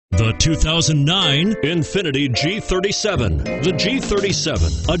The 2009 Infiniti G37. The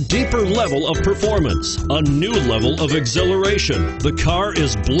G37, a deeper level of performance, a new level of exhilaration. The car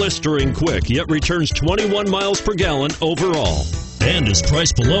is blistering quick, yet returns 21 miles per gallon overall, and is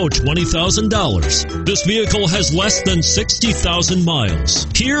priced below $20,000. This vehicle has less than 60,000 miles.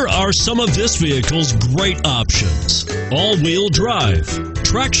 Here are some of this vehicle's great options: all-wheel drive,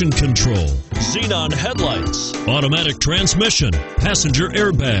 traction control, xenon headlights, automatic transmission, passenger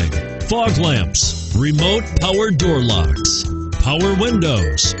airbag, fog lamps, remote power door locks, power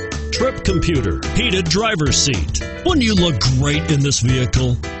windows, trip computer, heated driver's seat. Wouldn't you look great in this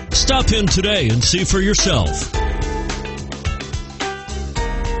vehicle? Stop in today and see for yourself.